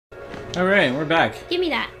Alright, we're back. Give me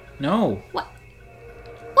that. No. What?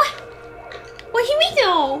 What? What do you mean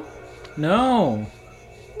no? No.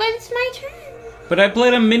 But it's my turn. But I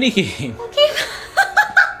played a minigame. Okay.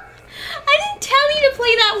 I didn't tell you to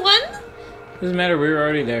play that one. Doesn't matter, we were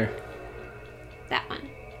already there. That one.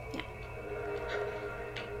 Yeah.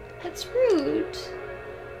 That's rude.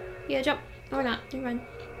 Yeah, jump. Or not. You run.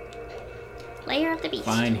 Layer of the beast.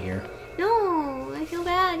 Fine here. No, I feel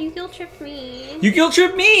bad. You guilt tripped me. You guilt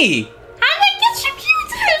tripped me! How did I guilt trip you?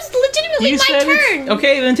 It was legitimately my turn.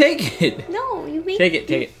 Okay, then take it. No, you made Take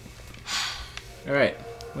it. Alright.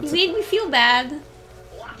 You made me feel bad.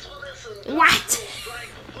 What?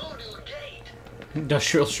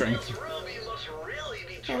 Industrial strength.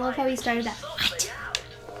 I love how he started that. What?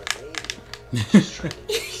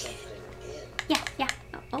 Yeah.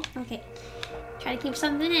 Oh, okay. Try to keep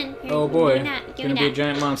something in. Here, Oh boy. Give me that. It's gonna be a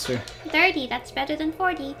giant monster. 30, that's better than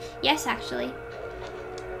 40. Yes, actually.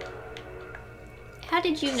 How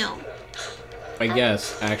did you know? I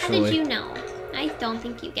guess, actually. How did you know? I don't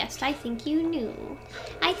think you guessed. I think you knew.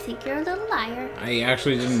 I think you're a little liar. I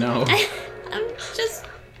actually didn't know. I'm just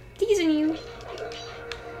teasing you.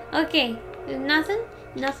 Okay, nothing?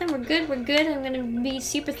 Nothing? We're good? We're good? I'm gonna be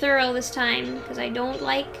super thorough this time, because I don't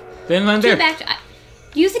like... Then land there.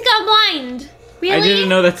 You think I'm blind? Really? I didn't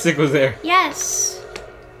know that stick was there. Yes.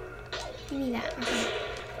 Give me that. Okay.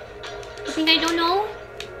 You think I don't know?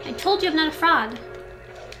 I told you I'm not a fraud.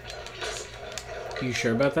 You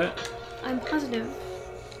sure about that? I'm positive.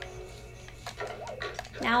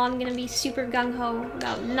 Now I'm gonna be super gung-ho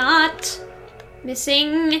about not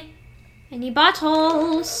missing any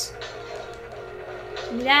bottles.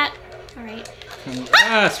 Give me that. Alright.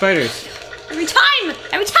 Ah, spiders. Every time with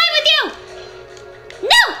you!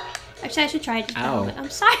 No! Actually, I should try it. Ow. But I'm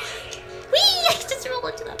sorry. Whee! I just rolled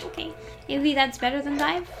into them. Okay. Maybe that's better than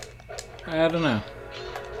dive? I don't know.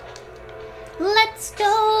 Let's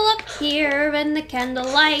go up here in the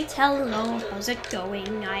candlelight. Hello, how's it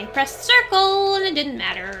going? I pressed circle and it didn't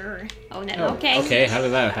matter. Oh, no, okay. Okay, how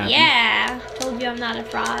did that happen? Yeah, told you I'm not a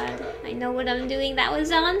fraud. I know what I'm doing. That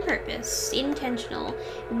was on purpose. Intentional.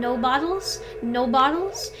 No bottles? No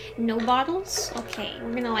bottles? No bottles? Okay,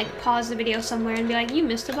 we're gonna like pause the video somewhere and be like, you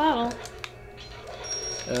missed a bottle.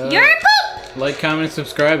 You're a poop! Like, comment, and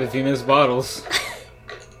subscribe if you miss bottles.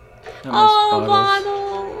 Oh,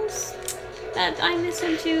 bottles. That I miss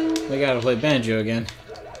him too. We gotta play banjo again.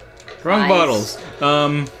 Wrong Nice. bottles.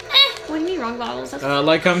 What do you mean wrong bottles? That's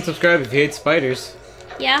Like, comment, subscribe if you hate spiders.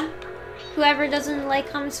 yeah. Whoever doesn't like,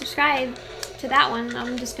 comment, subscribe to that one,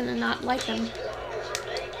 I'm just gonna not like them.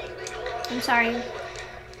 I'm sorry.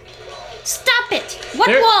 Stop it! What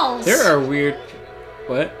walls? There are weird...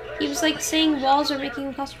 What? He was like saying walls are making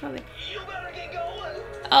him claustrophobic.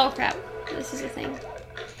 Oh crap. This is a thing.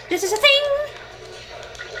 This is a thing!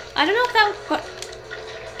 I don't know if that but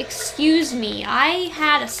excuse me. I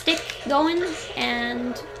had a stick going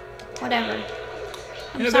and whatever.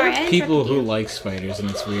 I'm sorry, there I are people interrupted who you. like spiders and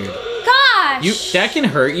it's weird. Gosh! That can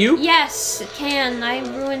hurt you? Yes, it can. I'm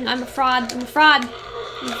a fraud. I'm a fraud.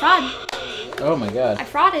 I'm a fraud. Oh my god. I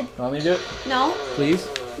frauded. Want me to do it? No. Please?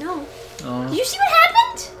 No. Oh. Did you see what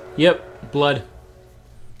happened? Yep. Blood.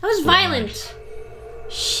 That was violent.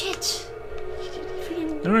 Shit.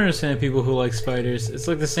 I don't understand people who like spiders. It's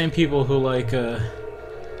like the same people who like,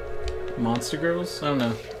 Monster Girls? I don't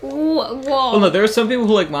know. Whoa. Well, no, there are some people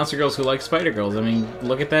who like Monster Girls who like Spider Girls. I mean,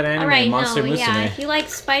 look at that anime, Alright, Monster no, Musume. yeah. If you like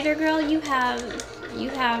Spider Girl, you have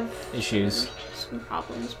Issues. some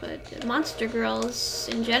problems, but Monster Girls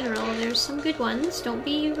in general, there's some good ones. Don't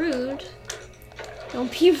be rude.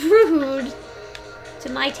 Don't be rude to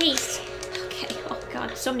my taste. Okay, oh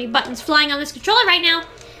god, so many buttons flying on this controller right now.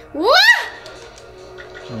 What?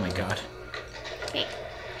 Oh my god. Okay.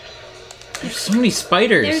 There's so many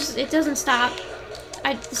spiders. It doesn't stop.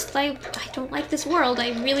 I don't like this world.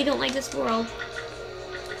 I really don't like this world.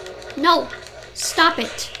 No! Stop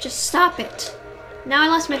it. Just stop it. Now I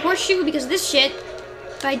lost my horseshoe because of this shit.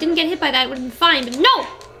 If I didn't get hit by that, it would have been fine, but no!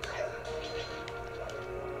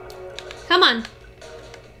 Come on.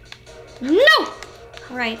 No!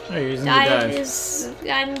 Alright. Oh, you're using the dive.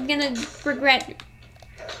 I'm gonna regret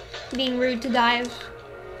being rude to dive.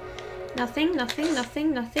 Nothing. What?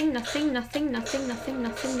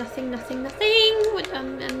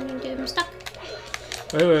 I'm stuck.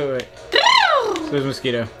 Wait. There's a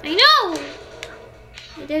mosquito. I know!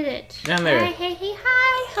 I did it. Down there. Hey,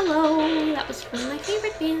 hi, hello. That was one of my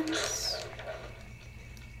favorite bands.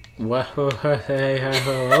 Whoa, hey,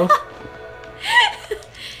 hello.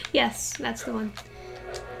 Yes, that's the one.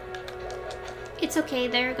 It's okay,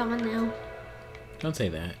 they're gone now. Don't say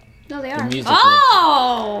that. No, they The are. music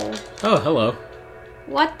Oh! Oh, hello.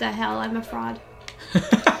 What the hell? I'm a fraud.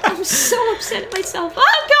 I'm so upset at myself.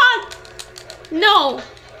 Oh god! No!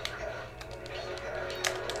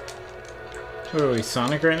 Where are we,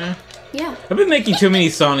 Sonic right now? Yeah. I've been making too many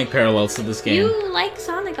Sonic parallels to this game. You like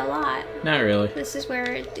Sonic a lot. Not really. This is where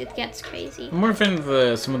it gets crazy. I'm more a fan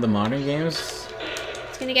of some of the modern games.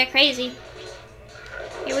 It's gonna get crazy.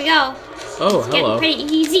 Here we go. Oh, it's hello. Getting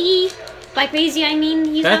crazy. By crazy, I mean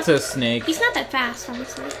he's That's not, a snake. He's not that fast,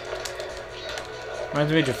 honestly.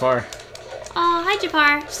 Reminds me of Jafar. Oh, hi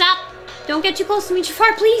Jafar. Stop! Don't get too close to me,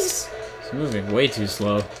 Jafar, please! He's moving way too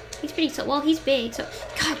slow. He's pretty slow. Well, he's big, so...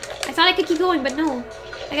 God, I thought I could keep going, but no.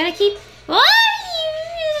 I gotta keep... Bottles!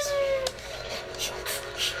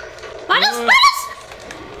 Bottles!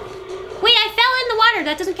 Wait, I fell in the water.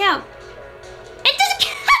 That doesn't count. It doesn't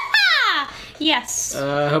count! Yes.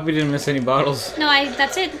 I hope we didn't miss any bottles. No,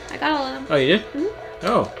 that's it. I got all of them. Oh, you did? Mm-hmm.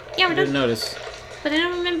 Oh. Yeah, we're I didn't done. notice. But I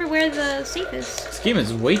don't remember where the safe is. This game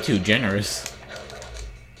is way too generous.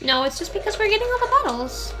 No, it's just because we're getting all the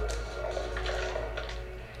bottles.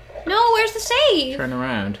 No, where's the save? Turn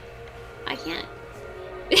around. I can't.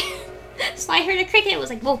 So I heard a cricket. It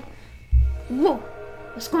was like, whoa. Whoa.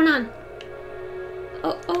 What's going on?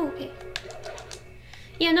 Oh, okay.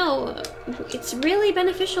 Yeah, no. It's really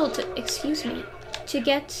beneficial to, excuse me, to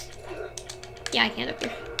get... Yeah, I can't up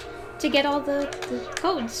here. To get all the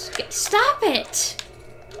codes. Stop it!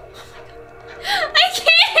 Oh my god. I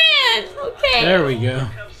can't! Okay. There we go.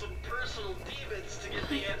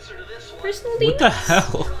 Personal What demons? the hell?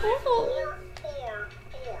 Oh.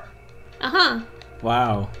 Uh-huh.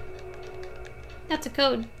 Wow. That's a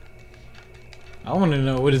code. I want to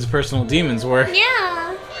know what his personal demons were.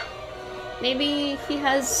 Yeah. Maybe he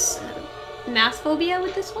has math phobia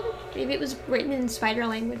with this one? Maybe it was written in spider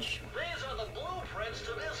language. These are the blueprints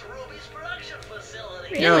to Miss Ruby's production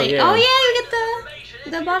facility. Really? yeah. Oh yeah, you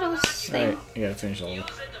get the bottles thing. Alright, you gotta finish all of it.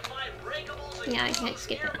 Use it to find breakables and Yeah, I can't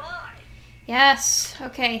skip it. nearby. Yes,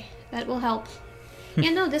 okay, that will help.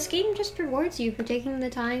 Yeah, no, this game just rewards you for taking the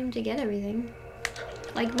time to get everything.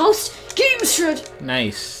 Like most games should!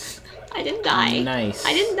 Nice. I didn't die. Nice.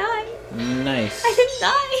 I didn't die. Nice. I didn't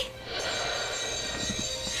die.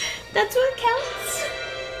 That's what counts.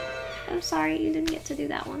 I'm sorry you didn't get to do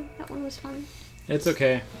that one. That one was fun. It's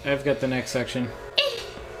okay. I've got the next section.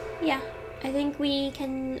 Yeah, I think we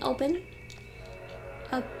can open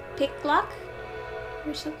a pick lock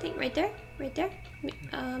or something right there. Right there.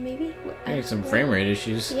 Maybe. I need some frame rate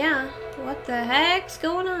issues. Yeah. What the heck's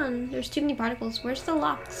going on? There's too many particles. Where's the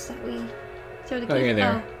locks that we throw the key? Oh, here they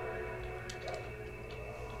are.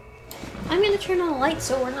 I'm gonna turn on the light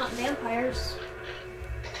so we're not vampires.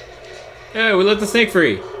 Yeah, we let the snake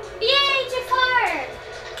free. Yay, Jafar!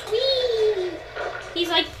 Whee! He's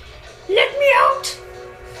like, let me out!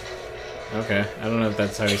 Okay, I don't know if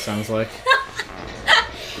that's how he sounds like.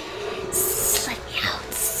 Let me out.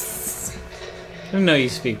 I didn't know you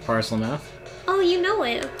speak parcel mouth. Oh, you know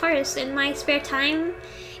it, of course. In my spare time.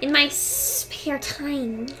 In my spare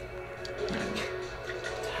time.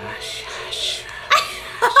 Hush, hush.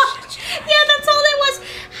 Yeah, that's all it was.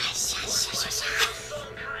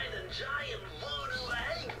 Some kind of giant voodoo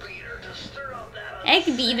egg beater to stir up that Egg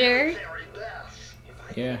beater. unnecessary mess.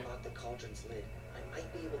 Yeah.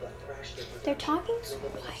 They're talking so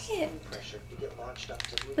quiet.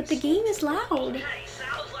 But the game is loud. Okay,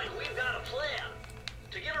 sounds like we've got a plan.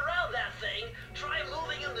 To get around that thing, try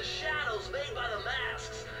moving in the shadows made by the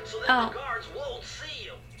masks so that the guards won't see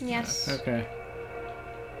you. Yes. Okay.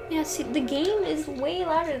 Yeah, see, the game is way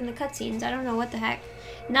louder than the cutscenes. I don't know what the heck.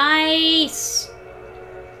 Nice!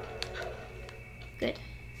 Good.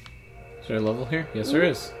 Is there a level here? Yes, there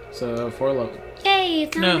is. So 4 levels. Yay,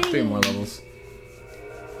 it's not No, raining. 3 more levels.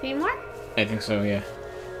 3 more? I think so, yeah.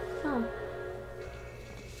 Oh.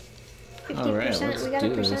 50%. Alright, let's We got a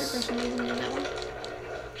do percent this. for some reason in that one.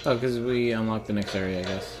 Oh, because we unlocked the next area, I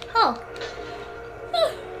guess. Oh.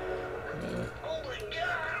 Oh my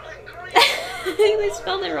god, I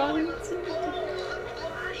spelled it wrong.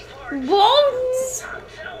 body part. Bones! I'm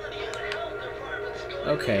telling you, the health department's going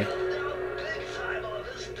Okay. down big time on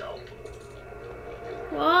this dope.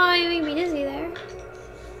 Whoa, you make me dizzy there.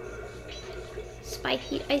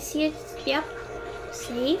 Spiky, I see it. Yep.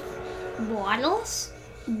 Safe. Bottles.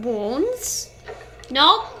 Bones.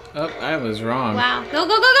 Nope. Oh, I was wrong. Wow. Go, go,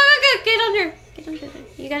 go, go, go, go. Get under. Get under there.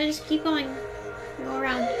 You gotta just keep going. Go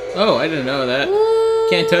around. Oh, I didn't know that. Ooh.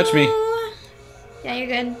 Can't touch me. Yeah, you're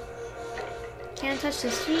good. Can't touch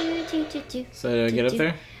this. So do I get up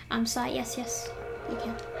there? I'm sorry. Yes, yes. You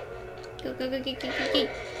can. Go, go, go, go, go, go, go.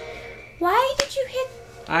 Why did you hit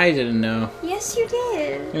I didn't know. Yes, you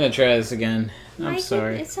did. I'm gonna try this again. I'm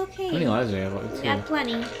sorry. It's okay. How many lives do I have? You got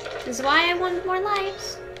plenty. This is why I wanted more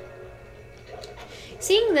lives.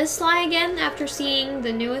 Seeing this Sly again after seeing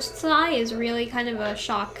the newest Sly is really kind of a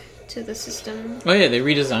shock to the system. Oh yeah, they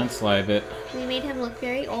redesigned Sly a bit. They made him look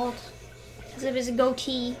very old because of his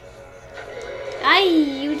goatee.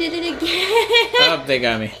 Aye, you did it again. Oh, they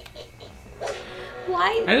got me.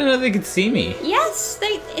 Why? I didn't know they could see me. Yes,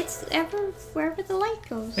 it's wherever the light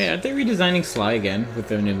goes. Hey, aren't they redesigning Sly again with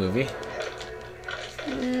their new movie?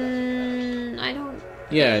 I don't.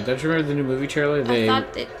 Yeah, don't you remember the new movie trailer? I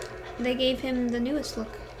thought that they gave him the newest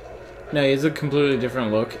look. No, he has a completely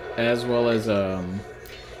different look, as well as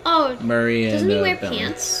Oh, Murray and doesn't he wear Bentley.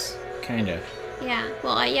 pants? Kinda. Yeah.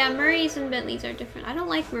 Well, yeah, Murray's and Bentley's are different. I don't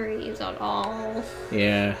like Murray's at all.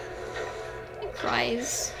 Yeah. He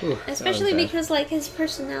cries, Ooh, especially that was bad. because like his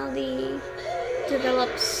personality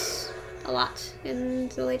develops a lot in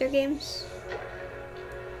the later games.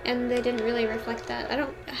 And they didn't really reflect that. I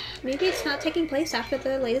don't. Maybe it's not taking place after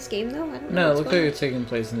the latest game, though. I don't know. No, it looks like it's taking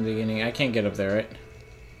place in the beginning. I can't get up there, right?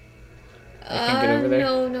 I can't get over there?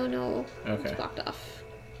 No. Okay. It's blocked off.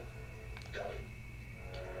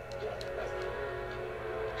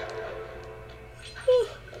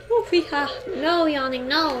 No yawning,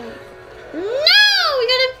 no. No! We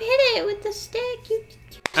gotta hit it with the stick. You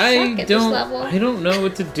suck at this level. I don't know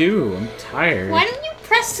what to do. I'm tired. Why don't you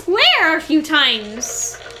press square a few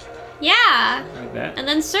times? Yeah. Like that? And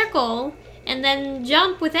then circle. And then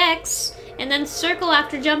jump with X. And then circle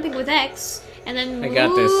after jumping with X. And then I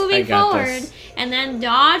got this. moving I got forward. this. And then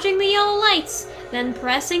dodging the yellow lights. Then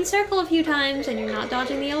pressing circle a few times. And you're not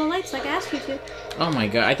dodging the yellow lights like I asked you to. Oh my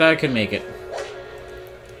god, I thought I could make it.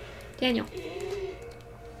 Daniel.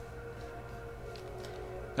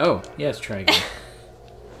 Oh, yes, try again.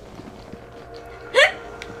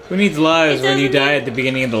 Who needs lives It when you doesn't- die at the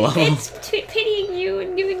beginning of the level? It's pitying you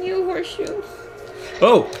and giving you a horseshoe.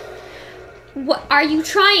 Oh! What are you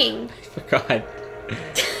trying? God.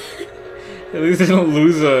 At least I don't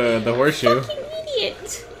lose the horseshoe. Fucking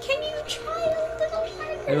idiot. Can you try a little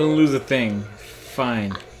harder? I don't lose a thing.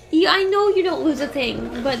 Fine. Yeah, I know you don't lose a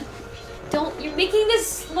thing, but don't. You're making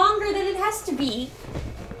this longer than it has to be.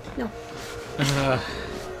 No.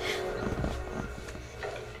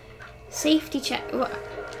 Safety check. What?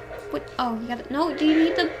 Oh, you gotta. No, do you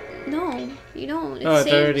need the. No, you don't. It Oh, I saves,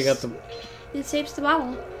 thought I already got the... It saves the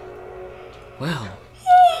bottle. Well.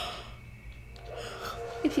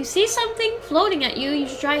 If you see something floating at you, you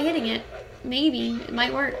should try hitting it. Maybe. It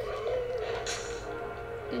might work.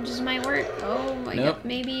 It just might work. Oh my god.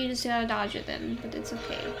 Maybe you just gotta dodge it then, but it's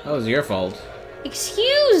okay. That was your fault.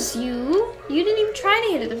 Excuse you? You didn't even try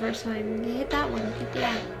to hit it the first time. You hit that one. Hit the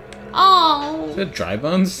end. Oh! Is that dry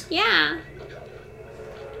bones? Yeah.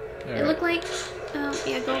 All It looked like...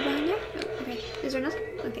 yeah, go behind there. Oh, okay. Is there nothing?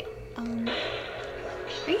 Okay.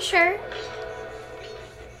 Are you sure?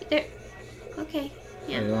 There... Okay.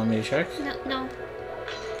 Yeah. You want me to check? No.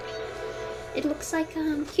 It looks like,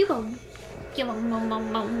 Cubone.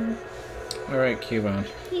 Cubone. Alright, Cubone.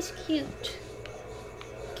 He's cute.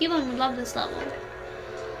 Cubone would love this level.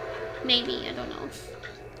 Maybe, I don't know.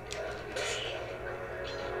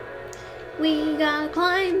 We gotta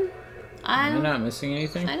climb. Am I not missing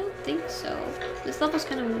anything? I don't think so. This level's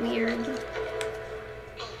kind of weird.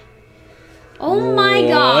 Oh my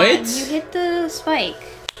god! You hit the spike.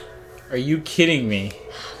 Are you kidding me?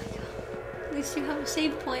 At least you have a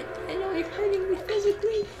save point. I know you're hurting me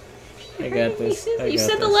physically. I got this. You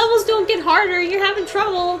said the levels don't get harder. You're having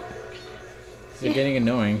trouble. They're getting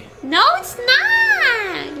annoying. No, it's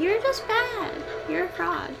not. You're just bad. You're a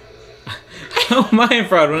fraud. How am I a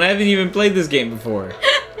fraud when I haven't even played this game before?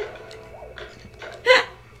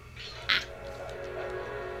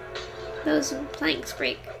 Those planks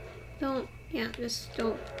break. Don't. Yeah, just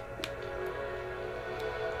don't.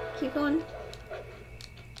 Keep going.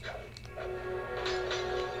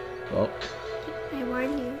 Well. I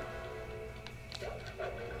warned you.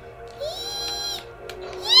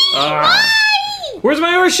 Where's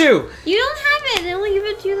my horseshoe? You don't have it. They only give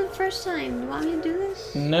it to you the first time. You want me to do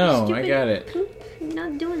this? No, I Stupid got it. Poop. You're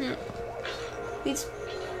not doing it. These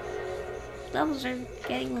levels are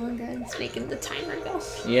getting longer. It's making the timer go.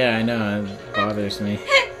 Yeah, I know. It bothers me.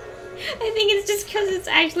 I think it's just because it's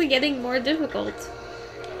actually getting more difficult.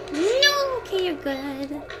 No, okay, you're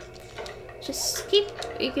good. Just keep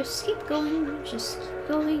going. Just keep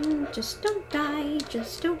going. Just don't die.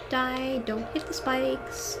 Just don't die. Don't hit the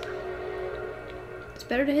spikes. It's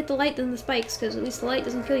better to hit the light than the spikes, because at least the light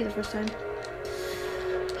doesn't kill you the first time.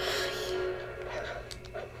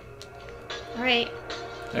 Alright.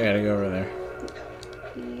 I gotta go over there.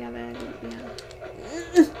 Yeah.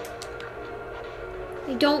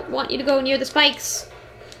 I don't want you to go near the spikes.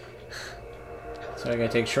 So I gotta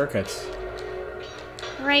take shortcuts.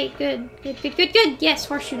 Alright, good. Good. Yes,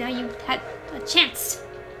 Horseshoe, now you had a chance.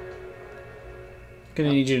 Gonna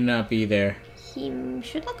need you to not be there. He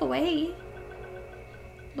should look away.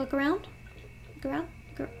 Look around. Look around.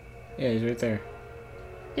 Yeah, he's right there.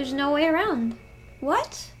 There's no way around.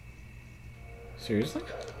 What? Seriously?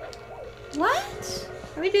 What?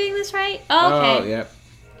 Are we doing this right? Oh, okay. Oh, yep.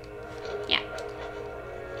 Yeah.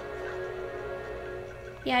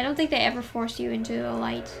 Yeah, I don't think they ever force you into a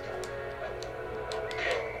light.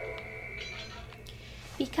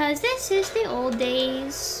 Because this is the old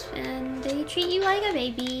days, and they treat you like a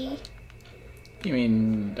baby. You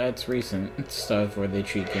mean, that's recent stuff where they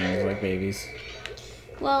treat games like babies.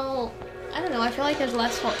 Well, I don't know, I feel like there's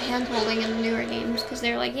less hand-holding in the newer games, because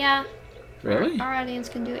they're like, yeah, Really? our audience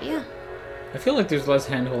can do it, yeah. I feel like there's less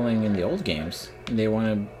hand-holding in the old games. They want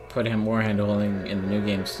to put more hand-holding in the new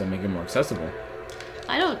games to make it more accessible.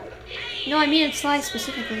 I don't... No, I mean it's Sly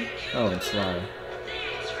specifically. Oh, it's Sly.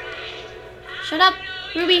 Shut up,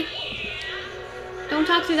 Ruby! Don't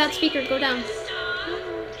talk through that speaker, go down.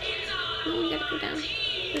 No, you gotta go down.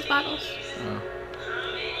 There's bottles. Oh.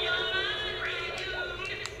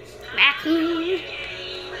 Raccoon!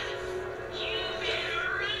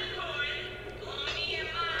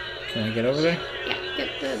 Can I get over there?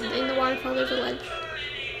 Yeah, in the waterfall there's a ledge.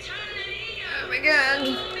 Oh my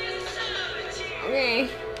god. Okay.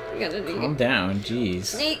 You gotta do Calm down, jeez.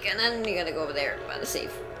 sneak and then you gotta go over there by the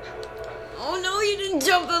safe. Oh no, you didn't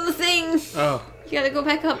jump on the thing! Oh. You gotta go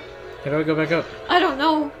back up. How do I go back up? I don't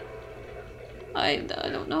know. I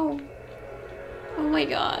don't know. Oh my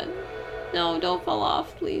god. No, don't fall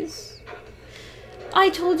off, please. I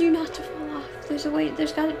told you not to fall off. There's a way,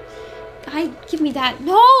 there's gotta... give me that.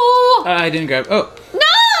 No! I didn't grab... Oh!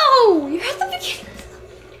 No! You're at the beginning.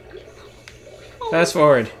 Fast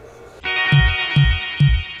forward.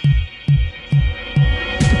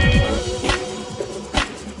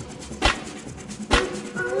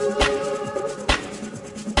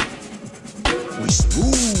 We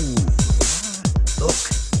smooth. Look,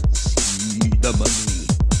 see the money.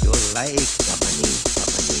 You like the money,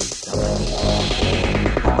 the money, the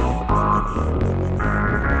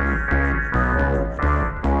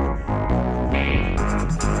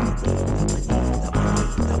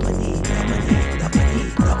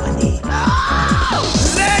money.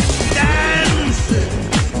 Let's dance.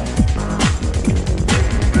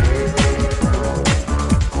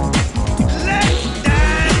 Let's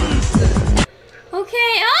dance.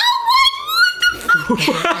 Okay. Oh,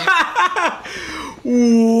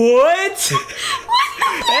 What?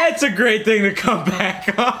 That's a great thing to come back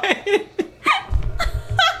on.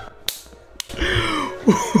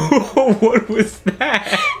 What was that?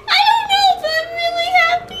 I don't know, but I'm really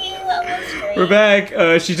happy. That was great. We're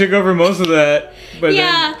back. She took over most of that. But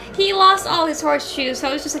Yeah, he lost all his horseshoes, so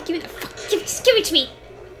I was just like, give me the fuck, give it to me.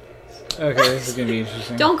 Then... Okay, this is gonna be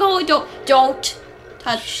interesting. Don't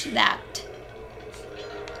touch that.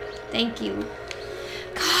 Thank you.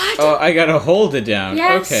 God. Oh, I gotta hold it down.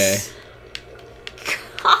 Yes. Okay.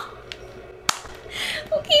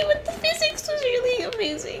 Okay, but the physics was really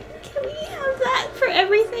amazing. Can we have that for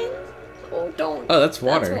everything? Oh, don't. Oh, that's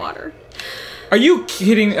water. That's water. Are you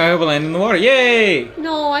kidding? I will land in the water. Yay!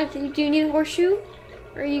 No, I think. Do you need a horseshoe?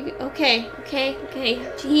 Or are you okay?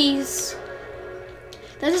 Jeez.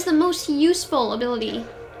 That is the most useful ability,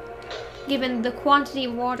 given the quantity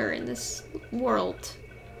of water in this world.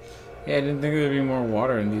 Yeah, I didn't think there'd be more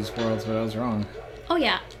water in these worlds, but I was wrong. Oh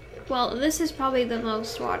yeah. Well, this is probably the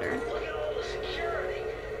most water. Look at all the security.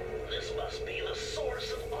 This must be the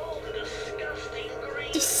source of all the disgusting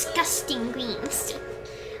green. Disgusting greens.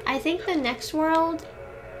 I think the next world.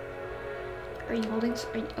 Are you holding?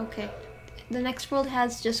 Okay. The next world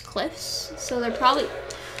has just cliffs, so they're probably.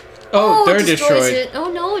 Oh, they're it destroys destroyed. it. Oh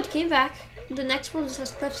no, it came back. The next world just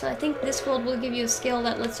has cliffs, so I think this world will give you a skill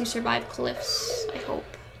that lets you survive cliffs. I hope.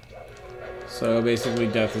 So basically,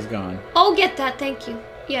 death is gone. Oh, get that. Thank you.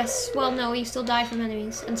 Yes. Well, no, you still die from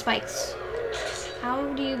enemies and spikes. How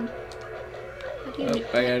do you? Oh,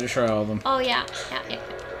 I gotta destroy all of them. Oh yeah.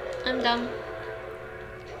 I'm done.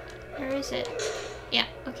 Where is it? Yeah.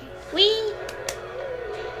 Okay. Wee.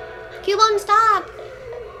 Cubone, stop!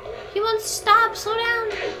 Cubone, stop! Slow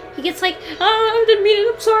down! He gets like, oh, I didn't mean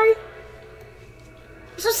it, I'm sorry.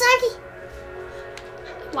 I'm so saggy!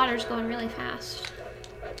 Water's going really fast.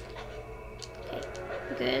 Okay.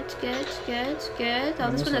 Good. Oh,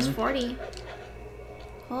 this one has 40.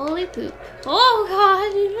 Holy poop. Oh,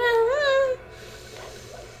 God!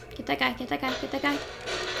 Get that guy.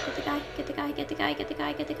 the guy, get the guy, get the guy, get the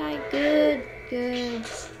guy, get the guy. Good, good.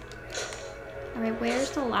 Alright,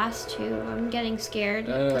 where's the last two? I'm getting scared.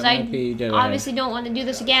 Because I obviously don't want to do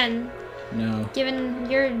this again. No. Given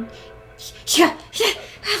your...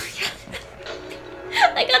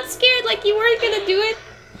 I got scared like you weren't gonna do it.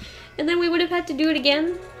 And then we would have had to do it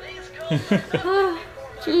again. Oh,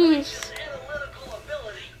 jeez.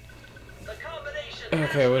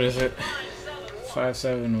 Okay, what is it?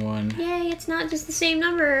 571. Yay, it's not just the same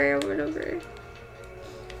number over and over.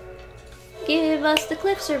 Give us the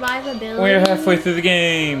cliff survivability. We're halfway through the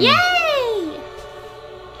game. Yay! I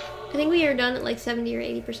think we are done at like 70 or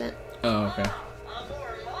 80%. Oh, okay.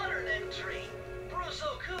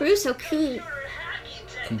 Bruce O'Coon.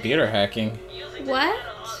 Computer hacking. What?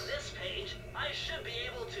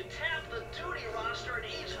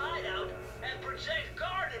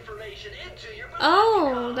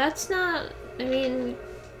 Oh, that's not... I mean...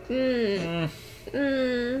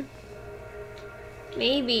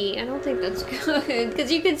 Maybe. I don't think that's good.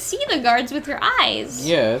 Because you can see the guards with your eyes.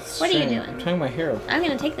 Yeah, it's What are you doing? I'm tying my hair up. I'm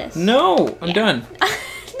gonna take this. No! I'm done.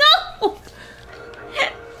 No!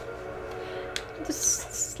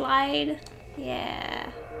 Just slide. Yeah.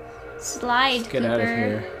 Slide, Let's get Cooper. out of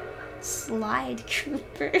here. Slide,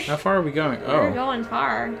 Cooper. How far are we going? We're Oh. going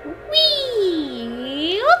far.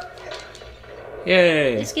 Whee! Whoop.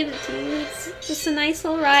 Yay! Just give it to you. It's just a nice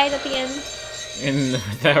little ride at the end. And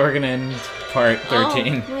with that, we're gonna end part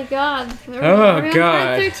 13. Oh my god. Are we Oh on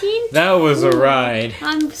god. part 13? That was a ride.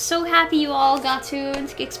 I'm so happy you all got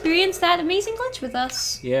to experience that amazing glitch with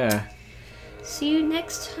us. Yeah. See you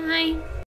next time.